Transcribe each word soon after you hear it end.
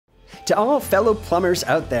To all fellow plumbers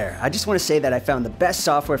out there, I just want to say that I found the best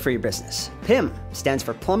software for your business. PIM stands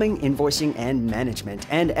for Plumbing, Invoicing, and Management,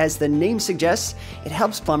 and as the name suggests, it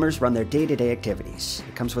helps plumbers run their day-to-day activities.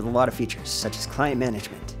 It comes with a lot of features, such as client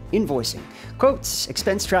management, invoicing, quotes,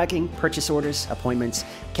 expense tracking, purchase orders, appointments,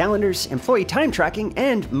 calendars, employee time tracking,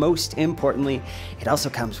 and most importantly, it also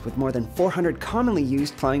comes with more than 400 commonly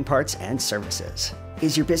used plumbing parts and services.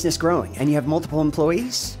 Is your business growing and you have multiple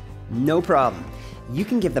employees? No problem. You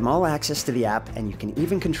can give them all access to the app, and you can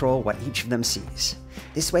even control what each of them sees.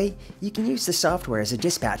 This way, you can use the software as a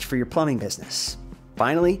dispatch for your plumbing business.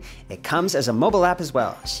 Finally, it comes as a mobile app as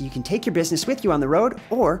well, so you can take your business with you on the road,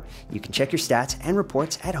 or you can check your stats and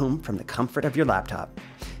reports at home from the comfort of your laptop.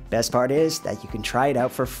 Best part is that you can try it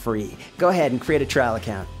out for free. Go ahead and create a trial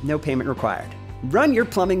account. No payment required. Run your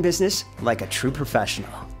plumbing business like a true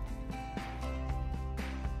professional.